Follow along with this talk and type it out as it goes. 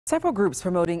Several groups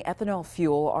promoting ethanol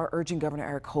fuel are urging Governor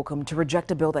Eric Holcomb to reject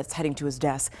a bill that's heading to his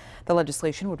desk. The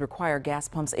legislation would require gas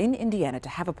pumps in Indiana to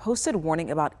have a posted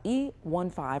warning about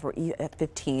E15 or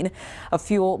E15, a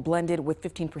fuel blended with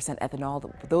 15%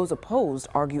 ethanol. Those opposed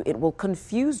argue it will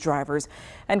confuse drivers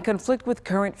and conflict with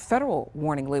current federal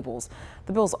warning labels.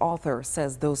 The bill's author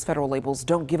says those federal labels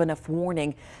don't give enough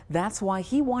warning. That's why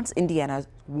he wants Indiana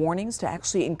warnings to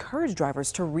actually encourage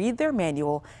drivers to read their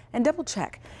manual and double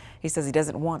check. He says he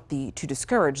doesn't want to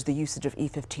discourage the usage of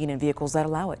E15 in vehicles that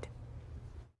allow it.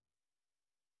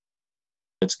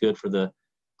 It's good for the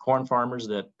corn farmers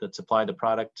that supply the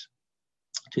product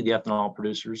to the ethanol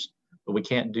producers, but we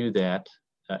can't do that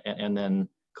and then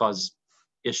cause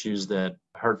issues that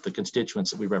hurt the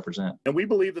constituents that we represent. And we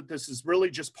believe that this is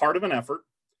really just part of an effort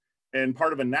and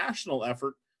part of a national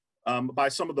effort by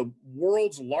some of the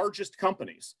world's largest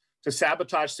companies to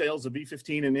sabotage sales of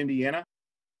E15 in Indiana.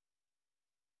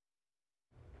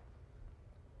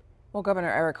 Well,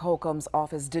 Governor Eric Holcomb's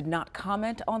office did not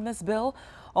comment on this bill,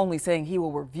 only saying he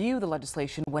will review the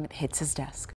legislation when it hits his desk.